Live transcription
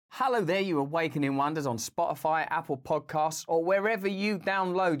Hello there, you Awakening Wonders on Spotify, Apple Podcasts, or wherever you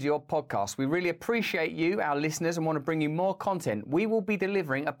download your podcasts. We really appreciate you, our listeners, and want to bring you more content. We will be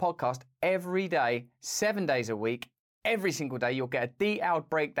delivering a podcast every day, 7 days a week. Every single day, you'll get a detailed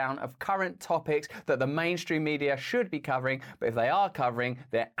breakdown of current topics that the mainstream media should be covering, but if they are covering,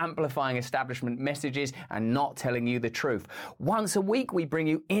 they're amplifying establishment messages and not telling you the truth. Once a week, we bring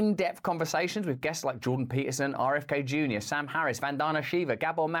you in-depth conversations with guests like Jordan Peterson, RFK Jr., Sam Harris, Vandana Shiva,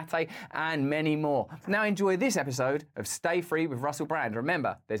 Gabor Mate, and many more. Now enjoy this episode of Stay Free with Russell Brand.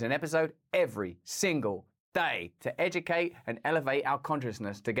 Remember, there's an episode every single day to educate and elevate our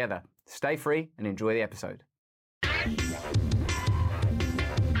consciousness together. Stay free and enjoy the episode.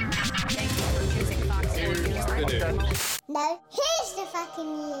 No, here's the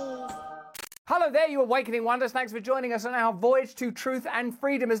fucking news. Hello there, you Awakening Wonders. Thanks for joining us on our voyage to truth and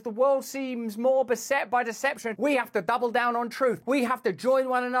freedom. As the world seems more beset by deception, we have to double down on truth. We have to join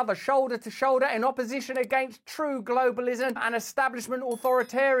one another shoulder to shoulder in opposition against true globalism and establishment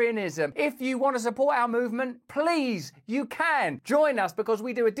authoritarianism. If you want to support our movement, please, you can join us because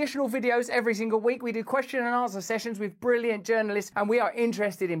we do additional videos every single week. We do question and answer sessions with brilliant journalists, and we are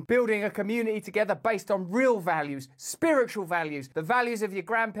interested in building a community together based on real values, spiritual values, the values of your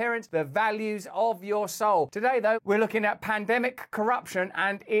grandparents, the values of your soul. Today, though, we're looking at pandemic corruption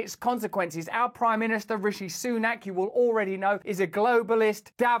and its consequences. Our Prime Minister, Rishi Sunak, you will already know, is a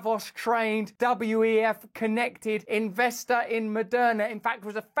globalist, Davos-trained, WEF-connected investor in Moderna. In fact,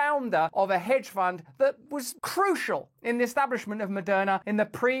 was a founder of a hedge fund that was crucial in the establishment of Moderna in the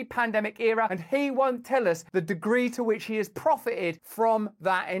pre-pandemic era, and he won't tell us the degree to which he has profited from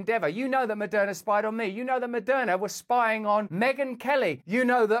that endeavour. You know that Moderna spied on me. You know that Moderna was spying on Megyn Kelly. You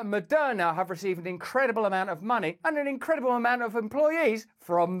know that Moderna have received an incredible amount of money and an incredible amount of employees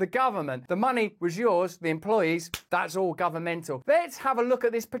from the government. The money was yours, the employees, that's all governmental. Let's have a look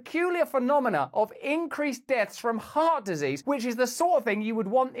at this peculiar phenomena of increased deaths from heart disease, which is the sort of thing you would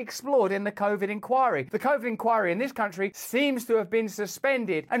want explored in the COVID inquiry. The COVID inquiry in this country seems to have been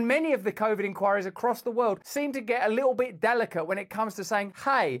suspended, and many of the COVID inquiries across the world seem to get a little bit delicate when it comes to saying,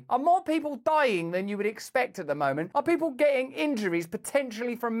 hey, are more people dying than you would expect at the moment? Are people getting injuries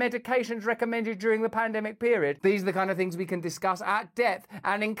potentially from medications recommended during the pandemic period? These are the kind of things we can discuss at depth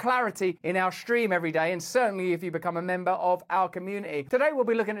and in clarity in our stream every day, and certainly if you become a member of our community. Today we'll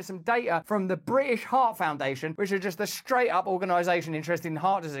be looking at some data from the British Heart Foundation, which are just a straight up organisation interested in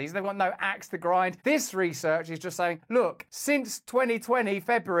heart disease. They've got no axe to grind. This research is just saying, look, since 2020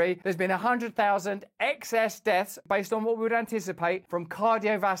 February, there's been 100,000 excess deaths based on what we would anticipate from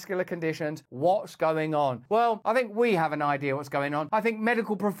cardiovascular conditions. What's going on? Well, I think we have an idea what's going on. I think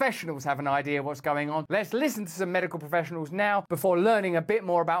medical professionals have an idea what's going on. Let's listen to some medical professionals now before learning a bit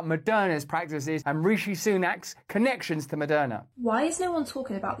more about Moderna's practices and Rishi Sunak's connections to Moderna. Why is no one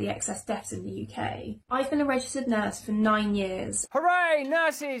talking about the excess deaths in the UK? I've been a registered nurse for 9 years. Hooray,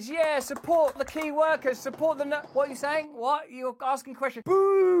 nurses! Yeah, support the key workers, support the What are you saying? What? You're asking questions.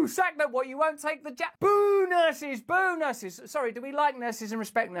 Boo! Sack them! What? You won't take the jab? Boo, nurses! Boo, nurses! Sorry, do we like nurses and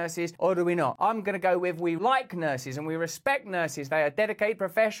respect nurses, or do we not? I'm going to go with we like nurses and we respect nurses. They are dedicated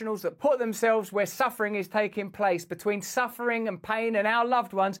professionals that put themselves where suffering is taking place. Between suffering and pain and our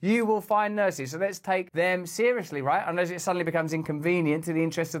loved ones, you will find nurses. So let's take them seriously, right? Unless it suddenly becomes inconvenient to the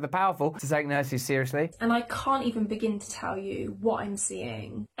interests of the powerful to take nurses seriously. And I can't even begin to tell you what I'm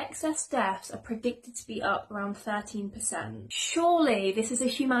seeing. Excess deaths are predicted to be up around 13%. Surely this is a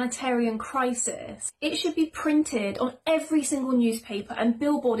humanitarian crisis. It should be printed on every single newspaper and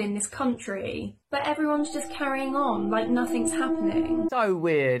billboard in this country. But everyone's just carrying on like nothing's happening. So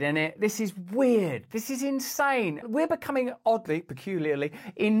weird, isn't it? This is weird. This is insane. We're becoming oddly, peculiarly,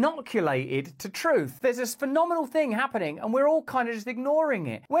 inoculated to truth. There's this phenomenal thing happening and we're all kind of just ignoring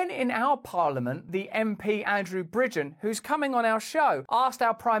it. When in our parliament, the MP Andrew Bridgen, who's coming on our show, asked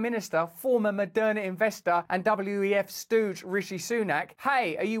our Prime Minister, former Moderna investor and WEF stooge Rishi Sunak,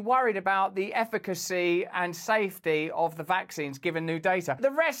 hey, are you worried about the efficacy and safety of the vaccines given new data?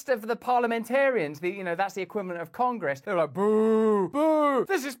 The rest of the parliamentarians, that's the equivalent of Congress. They're like, boo, boo.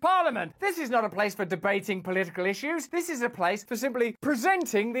 This is Parliament. This is not a place for debating political issues. This is a place for simply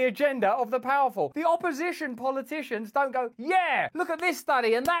presenting the agenda of the powerful. The opposition politicians don't go, yeah, look at this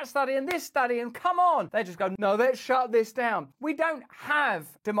study and that study and this study and come on. They just go, no, let's shut this down. We don't have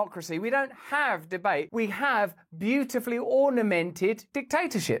democracy. We don't have debate. We have beautifully ornamented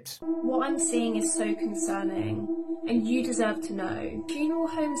dictatorships. What I'm seeing is so concerning, and you deserve to know. Funeral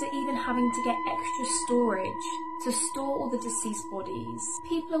homes are even having to get extra storage to store all the deceased bodies.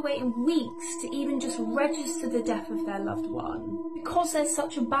 People are waiting weeks to even just register the death of their loved one. Because there's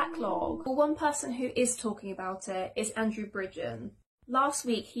such a backlog, well, one person who is talking about it is Andrew Bridgen. Last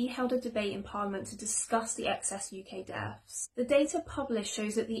week, he held a debate in Parliament to discuss the excess UK deaths. The data published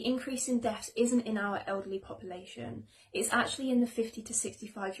shows that the increase in deaths isn't in our elderly population. It's actually in the 50 to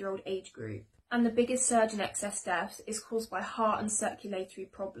 65-year-old age group. And the biggest surge in excess deaths is caused by heart and circulatory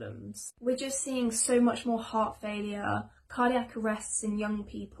problems. We're just seeing so much more heart failure, cardiac arrests in young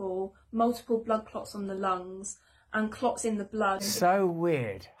people, multiple blood clots on the lungs, and clots in the blood. So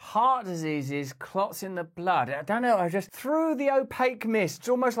weird. Heart diseases, clots in the blood. I don't know, I just through the opaque mist. It's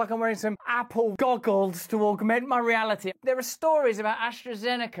almost like I'm wearing some Apple goggles to augment my reality. There are stories about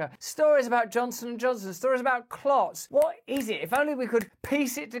AstraZeneca, stories about Johnson & Johnson, stories about clots. What is it? If only we could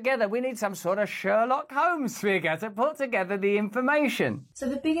piece it together. We need some sort of Sherlock Holmes figure to put together the information. So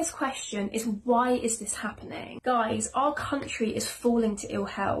the biggest question is, why is this happening? Guys, our country is falling to ill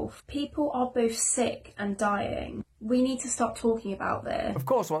health. People are both sick and dying. We need to start talking about this. Of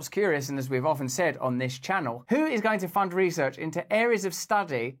course, what's curious, and as we've often said on this channel, who is going to fund research into areas of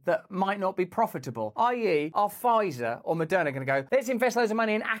study that might not be profitable? i.e., are Pfizer or Moderna going to go, let's invest loads of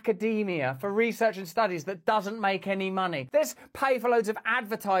money in academia for research and studies that doesn't make any money. Let's pay for loads of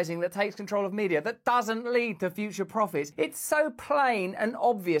advertising that takes control of media that doesn't lead to future profits. It's so plain and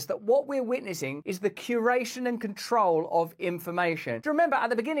obvious that what we're witnessing is the curation and control of information. Do you remember at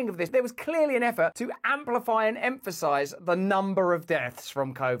the beginning of this, there was clearly an effort to amplify and emphasize the number of deaths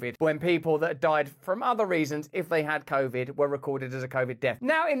from COVID when people that died from other reasons, if they had COVID, were recorded as a COVID death.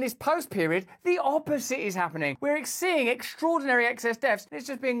 Now, in this post period, the opposite is happening. We're seeing extraordinary excess deaths. It's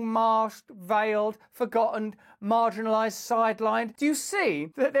just being masked, veiled, forgotten, marginalised, sidelined. Do you see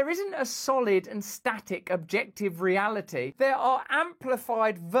that there isn't a solid and static objective reality? There are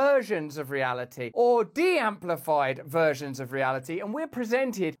amplified versions of reality or de-amplified versions of reality, and we're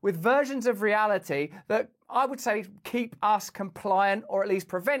presented with versions of reality that I would say keep us compliant or at least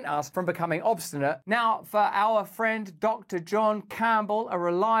prevent us from becoming obstinate. Now, for our friend Dr. John Campbell, a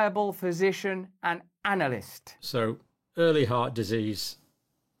reliable physician and analyst. So, early heart disease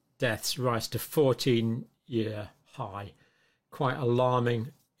deaths rise to 14-year high. Quite alarming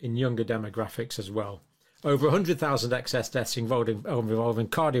in younger demographics as well. Over 100,000 excess deaths involving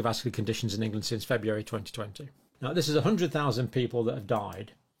cardiovascular conditions in England since February 2020. Now, this is 100,000 people that have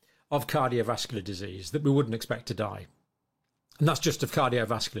died of cardiovascular disease that we wouldn't expect to die. And that's just of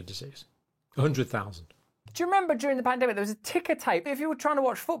cardiovascular disease. 100,000. Do you remember during the pandemic, there was a ticker tape? If you were trying to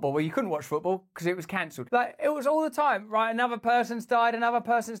watch football, well, you couldn't watch football because it was cancelled. Like, it was all the time, right? Another person's died,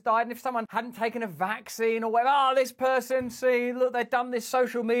 and if someone hadn't taken a vaccine or whatever, oh, this person, see, look, they've done this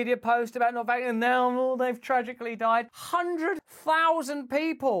social media post about not vaccinating, and now oh, they've tragically died. 100,000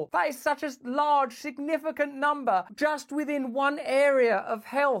 people. That is such a large, significant number just within one area of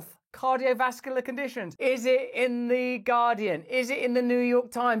health. Cardiovascular conditions. Is it in The Guardian? Is it in the New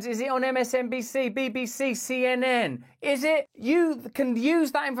York Times? Is it on MSNBC, BBC, CNN? Is it? You can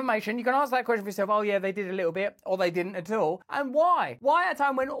use that information. You can ask that question for yourself. Oh, yeah, they did a little bit, or they didn't at all. And why? Why at a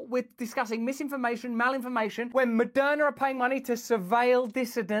time when we're discussing misinformation, malinformation, when Moderna are paying money to surveil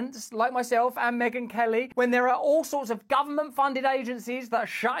dissidents like myself and Megyn Kelly, when there are all sorts of government-funded agencies that are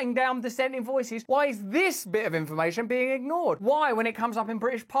shutting down dissenting voices, why is this bit of information being ignored? Why, when it comes up in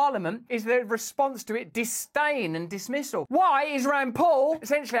British Parliament, is the response to it disdain and dismissal? Why is Rand Paul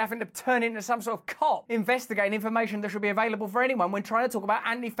essentially having to turn into some sort of cop investigating information that should be available for anyone when trying to talk about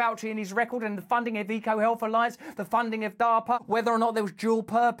Anthony Fauci and his record and the funding of EcoHealth Alliance, the funding of DARPA, whether or not there was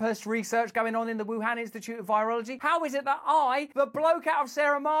dual-purpose research going on in the Wuhan Institute of Virology? How is it that I, the bloke out of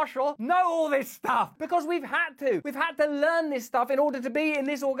Sarah Marshall, know all this stuff? Because we've had to. We've had to learn this stuff in order to be in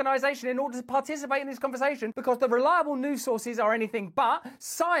this organisation, in order to participate in this conversation, because the reliable news sources are anything but.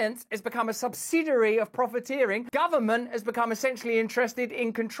 Science has become a subsidiary of profiteering. Government has become essentially interested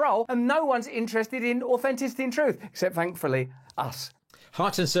in control, and no one's interested in authenticity and truth, except, thankfully, us.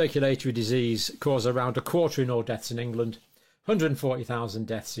 Heart and circulatory disease cause around a quarter in all deaths in England, 140,000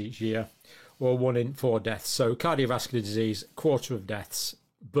 deaths each year, or 1 in 4 deaths. So cardiovascular disease, quarter of deaths,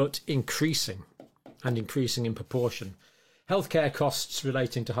 but increasing, and increasing in proportion. Healthcare costs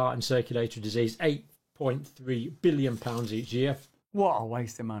relating to heart and circulatory disease, £8.3 billion each year. What a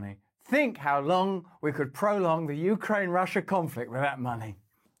waste of money. Think how long we could prolong the Ukraine-Russia conflict with that money.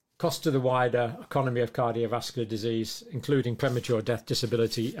 Cost to the wider economy of cardiovascular disease, including premature death,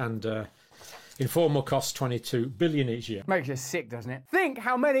 disability and informal costs, 22 billion each year. Makes you sick, doesn't it? Think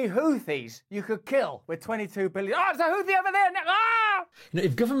how many Houthis you could kill with 22 billion. Oh, there's a Houthi over there! Ah! You know,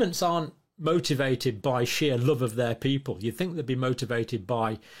 if governments aren't motivated by sheer love of their people, you'd think they'd be motivated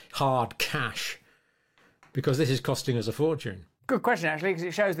by hard cash, because this is costing us a fortune. Good question, actually, because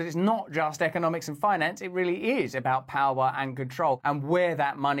it shows that it's not just economics and finance. It really is about power and control and where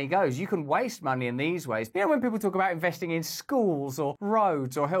that money goes. You can waste money in these ways. You know, when people talk about investing in schools or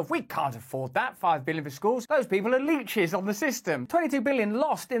roads or health, we can't afford that. $5 billion for schools. Those people are leeches on the system. $22 billion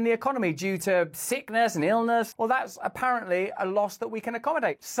lost in the economy due to sickness and illness. Well, that's apparently a loss that we can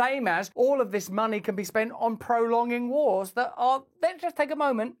accommodate. Same as all of this money can be spent on prolonging wars that are, let's just take a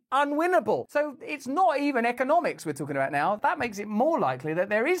moment, unwinnable. So it's not even economics we're talking about now. That makes it more likely that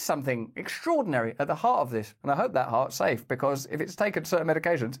there is something extraordinary at the heart of this. And I hope that heart's safe, because if it's taken certain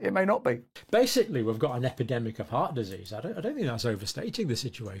medications, it may not be. Basically, we've got an epidemic of heart disease. I don't think that's overstating the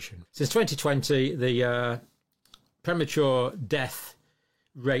situation. Since 2020, the premature death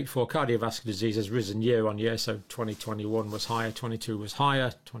rate for cardiovascular disease has risen year on year. So 2021 was higher, 22 was higher,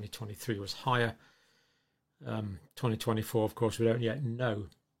 2023 was higher. 2024, of course, we don't yet know.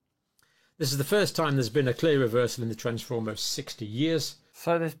 This is the first time there's been a clear reversal in the trends for almost 60 years.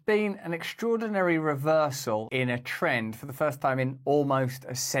 So there's been an extraordinary reversal in a trend for the first time in almost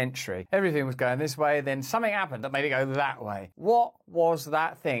a century. Everything was going this way, then something happened that made it go that way. What was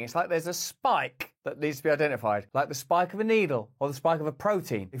that thing? It's like there's a spike that needs to be identified, like the spike of a needle or the spike of a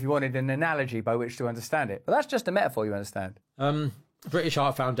protein, if you wanted an analogy by which to understand it. But that's just a metaphor, you understand. British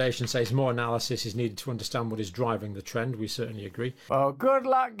Heart Foundation says more analysis is needed to understand what is driving the trend. We certainly agree. Well, good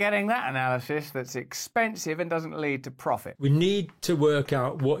luck getting that analysis that's expensive and doesn't lead to profit. We need to work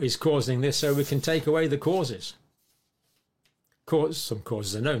out what is causing this so we can take away the causes. Some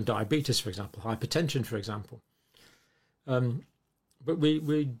causes are known, diabetes, for example, hypertension, for example. But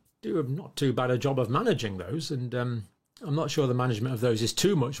we do not too bad a job of managing those, and I'm not sure the management of those is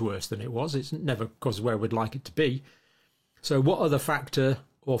too much worse than it was. It's never, of course, where we'd like it to be. So what other factor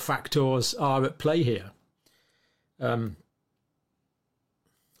or factors are at play here? Let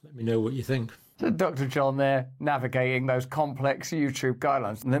me know what you think. So Dr. John there, navigating those complex YouTube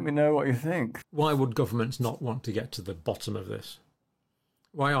guidelines. Let me know what you think. Why would governments not want to get to the bottom of this?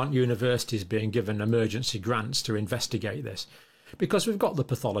 Why aren't universities being given emergency grants to investigate this? Because we've got the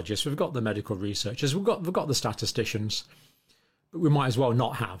pathologists, we've got the medical researchers, we've got the statisticians, but we might as well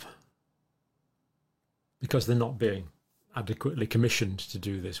not have, because they're not being adequately commissioned to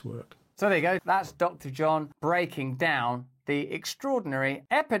do this work. So there you go. That's Dr. John breaking down the extraordinary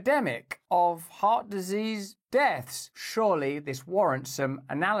epidemic of heart disease deaths. Surely this warrants some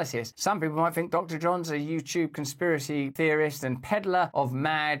analysis. Some people might think Dr. John's a YouTube conspiracy theorist and peddler of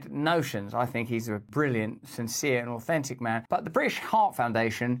mad notions. I think he's a brilliant, sincere and authentic man. But the British Heart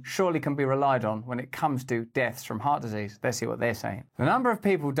Foundation surely can be relied on when it comes to deaths from heart disease. Let's see what they're saying. The number of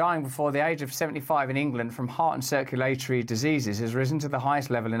people dying before the age of 75 in England from heart and circulatory diseases has risen to the highest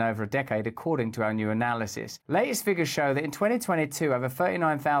level in over a decade, according to our new analysis. Latest figures show that in 2022, over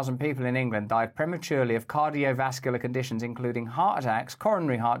 39,000 people in England died prematurely of cardiovascular conditions including heart attacks,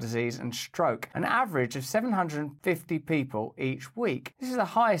 coronary heart disease and stroke, an average of 750 people each week. This is the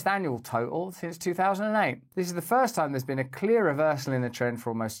highest annual total since 2008. This is the first time there's been a clear reversal in the trend for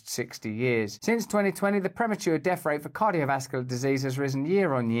almost 60 years. Since 2020, the premature death rate for cardiovascular disease has risen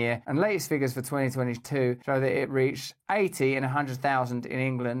year on year, and latest figures for 2022 show that it reached 80 in 100,000 in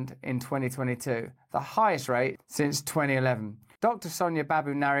England in 2022, the highest rate since 2011. Dr. Sonia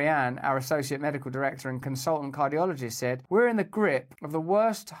Babu Narayan, our Associate Medical Director and Consultant Cardiologist, said, "We're in the grip of the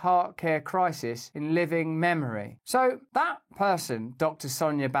worst heart care crisis in living memory." So that person, Dr.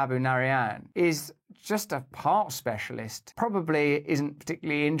 Sonia Babu Narayan, is just a heart specialist, probably isn't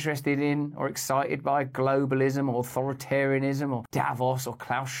particularly interested in or excited by globalism or authoritarianism or Davos or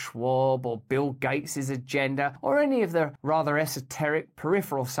Klaus Schwab or Bill Gates' agenda or any of the rather esoteric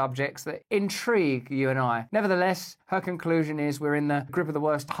peripheral subjects that intrigue you and I. Nevertheless, her conclusion is we're in the grip of the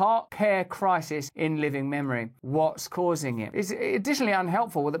worst heart care crisis in living memory. What's causing it? It's additionally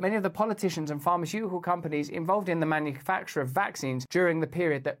unhelpful that many of the politicians and pharmaceutical companies involved in the manufacture of vaccines during the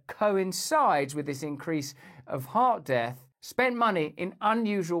period that coincides with this increase of heart death spent money in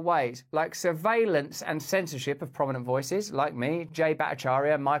unusual ways, like surveillance and censorship of prominent voices like me, Jay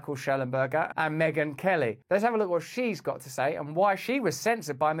Bhattacharya, Michael Schellenberger, and Megyn Kelly. Let's have a look what she's got to say and why she was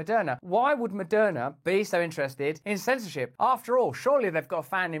censored by Moderna. Why would Moderna be so interested in censorship? After all, surely they've got a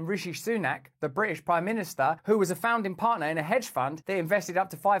fan in Rishi Sunak, the British Prime Minister, who was a founding partner in a hedge fund that invested up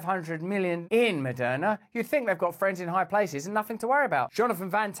to $500 million in Moderna. You'd think they've got friends in high places and nothing to worry about.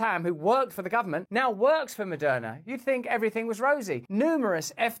 Jonathan Van Tam, who worked for the government, now works for Moderna. You'd think everything was rosy.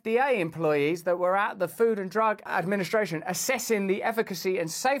 Numerous FDA employees that were at the Food and Drug Administration assessing the efficacy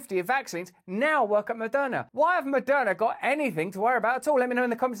and safety of vaccines now work at Moderna. Why have Moderna got anything to worry about at all? Let me know in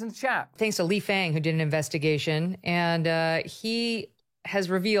the comments in the chat. Thanks to Li Fang, who did an investigation, and he has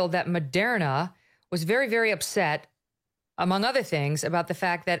revealed that Moderna was very, very upset among other things, about the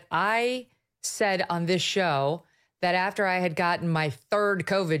fact that I said on this show that after I had gotten my third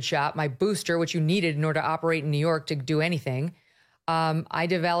COVID shot, my booster, which you needed in order to operate in New York to do anything, I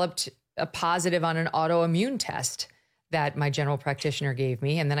developed a positive on an autoimmune test that my general practitioner gave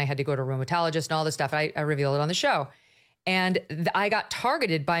me. And then I had to go to a rheumatologist and all this stuff. I revealed it on the show. And I got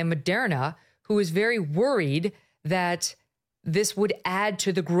targeted by Moderna, who was very worried that this would add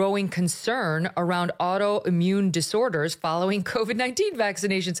to the growing concern around autoimmune disorders following COVID-19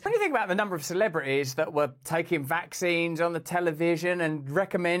 vaccinations. When you think about the number of celebrities that were taking vaccines on the television and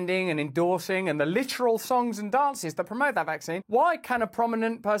recommending and endorsing and the literal songs and dances that promote that vaccine, why can a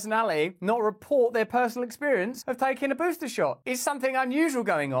prominent personality not report their personal experience of taking a booster shot? Is something unusual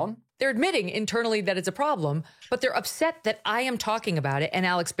going on? They're admitting internally that it's a problem, but they're upset that I am talking about it, and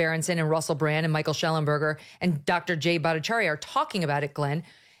Alex Berenson and Russell Brand and Michael Schellenberger and Dr. Jay Bhattacharya are talking about it, Glenn,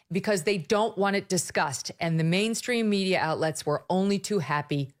 because they don't want it discussed. And the mainstream media outlets were only too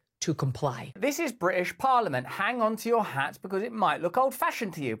happy to comply. This is British Parliament. Hang on to your hats because it might look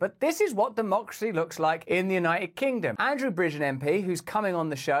old-fashioned to you, but this is what democracy looks like in the United Kingdom. Andrew Bridgen MP, who's coming on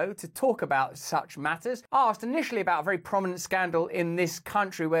the show to talk about such matters, asked initially about a very prominent scandal in this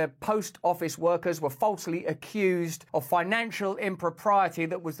country where post office workers were falsely accused of financial impropriety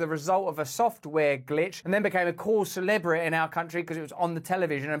that was the result of a software glitch and then became a cause celebre in our country because it was on the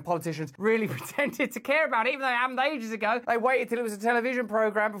television and politicians really pretended to care about it, even though it happened ages ago. They waited till it was a television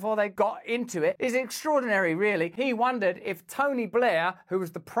programme before they got into it. Is extraordinary, really. He wondered if Tony Blair, who was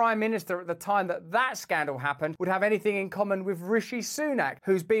the Prime Minister at the time that scandal happened, would have anything in common with Rishi Sunak,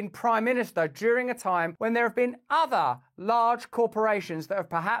 who's been Prime Minister during a time when there have been other large corporations that have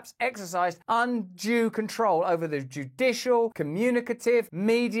perhaps exercised undue control over the judicial, communicative,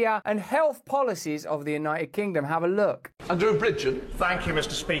 media and health policies of the United Kingdom. Have a look. Andrew Bridgen. Thank you,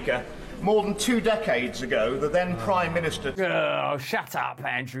 Mr. Speaker. More than 2 decades ago, the then Prime Minister... Oh, shut up,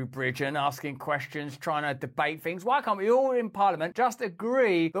 Andrew Bridgen, asking questions, trying to debate things. Why can't we all in Parliament just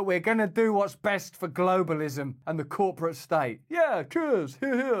agree that we're going to do what's best for globalism and the corporate state? Yeah, cheers,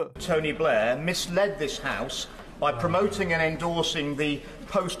 here. Tony Blair misled this House by promoting and endorsing the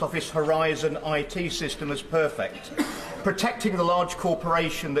Post Office Horizon IT system as perfect, protecting the large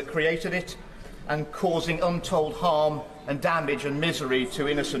corporation that created it and causing untold harm and damage and misery to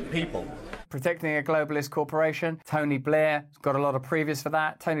innocent people. Protecting a globalist corporation. Tony Blair has got a lot of previous for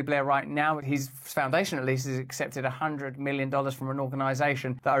that. Tony Blair right now, his foundation at least, has accepted $100 million from an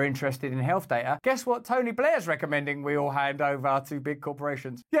organisation that are interested in health data. Guess what Tony Blair's recommending we all hand over to big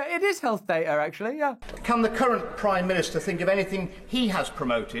corporations? Yeah, it is health data, actually, yeah. Can the current Prime Minister think of anything he has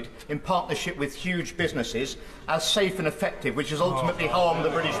promoted in partnership with huge businesses as safe and effective, which has ultimately harmed the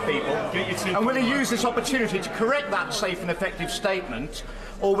British people? And will he use this opportunity to correct that safe and effective statement,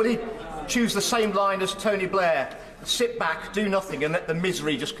 or will he choose the same line as Tony Blair, sit back, do nothing and let the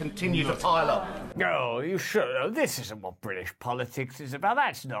misery just continue to pile up? Oh, you should. This isn't what British politics is about.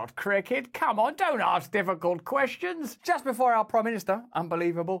 That's not cricket. Come on, don't ask difficult questions. Just before our Prime Minister,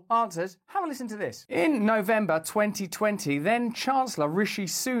 unbelievable, answers, have a listen to this. In November 2020, then Chancellor Rishi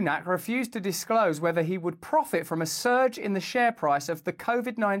Sunak refused to disclose whether he would profit from a surge in the share price of the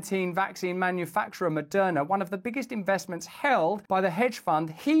COVID-19 vaccine manufacturer Moderna, one of the biggest investments held by the hedge fund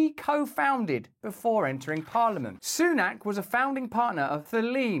he co-founded before entering Parliament. Sunak was a founding partner of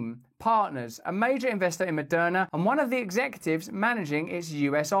Theleme Partners, a major investor in Moderna and one of the executives managing its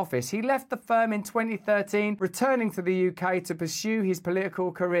US office. He left the firm in 2013, returning to the UK to pursue his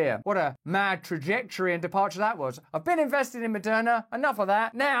political career. What a mad trajectory and departure that was. I've been invested in Moderna, enough of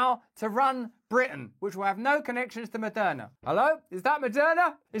that. Now to run Britain, which will have no connections to Moderna. Hello? Is that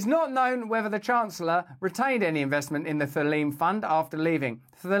Moderna? It's not known whether the Chancellor retained any investment in the Theleme fund after leaving.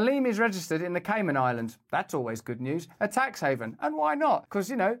 Theleme is registered in the Cayman Islands. That's always good news. A tax haven. And why not? Because,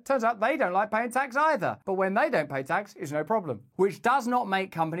 turns out they don't like paying tax either. But when they don't pay tax, it's no problem. Which does not make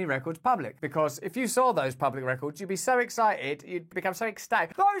company records public. Because if you saw those public records, you'd be so excited, you'd become so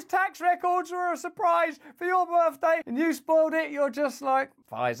ecstatic. Those tax records were a surprise for your birthday, and you spoiled it. You're just like,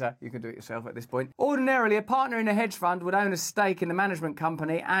 Pfizer, you can do it yourself at this point. Ordinarily, a partner in a hedge fund would own a stake in the management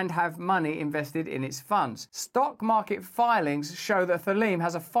company and have money invested in its funds. Stock market filings show that Theleme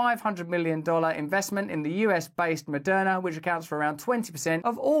has a $500 million investment in the US-based Moderna, which accounts for around 20%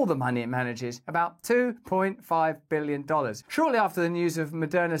 of all the money it manages, about $2.5 billion. Shortly after the news of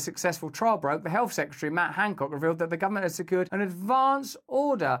Moderna's successful trial broke, the Health Secretary, Matt Hancock, revealed that the government had secured an advance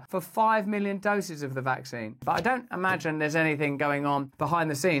order for 5 million doses of the vaccine. But I don't imagine there's anything going on behind behind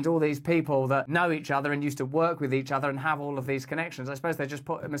the scenes, all these people that know each other and used to work with each other and have all of these connections, I suppose they just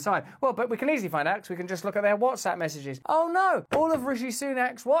put them aside. Well, but we can easily find out because we can just look at their WhatsApp messages. Oh no, all of Rishi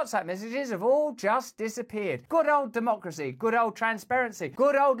Sunak's WhatsApp messages have all just disappeared. Good old democracy, good old transparency,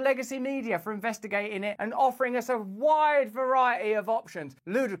 good old legacy media for investigating it and offering us a wide variety of options.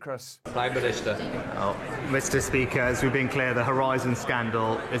 Ludicrous. Prime Minister. Oh, Mr. Speaker, as we've been clear, the Horizon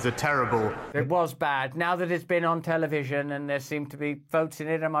scandal is a terrible... It was bad. Now that it's been on television and there seem to be votes in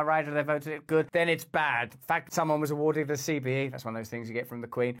it, am I right, or they voted it good, then it's bad. In fact, someone was awarded a CBE. That's one of those things you get from the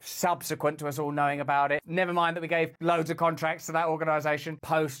Queen. Subsequent to us all knowing about it. Never mind that we gave loads of contracts to that organisation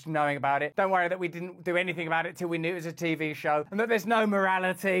post knowing about it. Don't worry that we didn't do anything about it till we knew it was a TV show and that there's no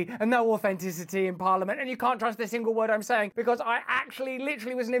morality and no authenticity in Parliament and you can't trust a single word I'm saying because I actually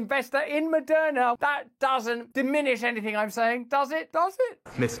literally was an investor in Moderna. That doesn't diminish anything I'm saying, does it? Does it?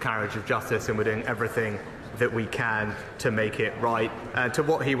 miscarriage of justice, and we're doing everything that we can to make it right. To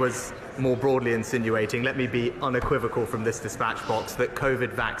what he was more broadly insinuating, let me be unequivocal from this dispatch box that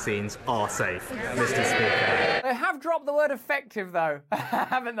COVID vaccines are safe, Mr. Speaker. They have dropped the word effective, though,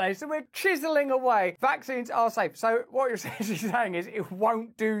 haven't they? So we're chiselling away. Vaccines are safe. So what you're essentially saying is it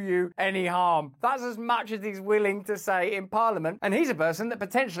won't do you any harm. That's as much as he's willing to say in Parliament. And he's a person that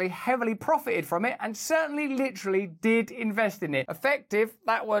potentially heavily profited from it and certainly literally did invest in it. Effective,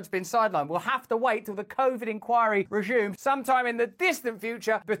 that word's been sidelined. We'll have to wait till the COVID inquiry resumes sometime in the distant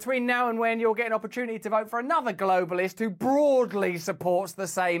future. Between now and when you'll get an opportunity to vote for another globalist who broadly supports the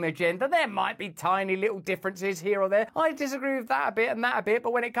same agenda. There might be tiny little differences here or there. I disagree with that a bit and that a bit,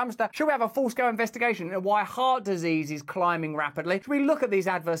 but when it comes to should we have a full-scale investigation into why heart disease is climbing rapidly, should we look at these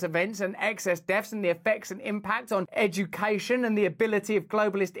adverse events and excess deaths and the effects and impact on education and the ability of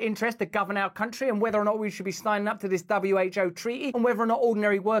globalist interest to govern our country and whether or not we should be signing up to this WHO treaty and whether or not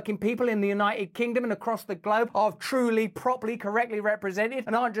ordinary working people in the United Kingdom and across the globe are truly, properly, correctly represented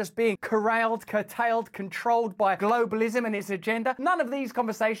and aren't just being corralled, curtailed, controlled by globalism and its agenda. None of these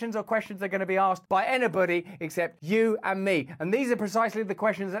conversations or questions are going to be asked by anybody except you and me. And these are precisely the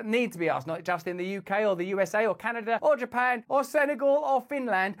questions that need to be asked, not just in the UK or the USA or Canada or Japan or Senegal or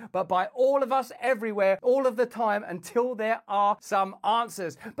Finland, but by all of us everywhere, all of the time until there are some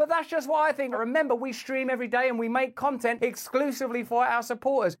answers. But that's just what I think. Remember, we stream every day and we make content exclusively for our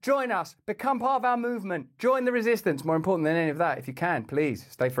supporters. Join us, become part of our movement, join the resistance. More important than any of that, if you can, please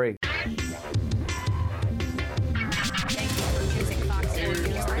stay free.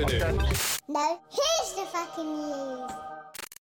 No, here's the fucking news.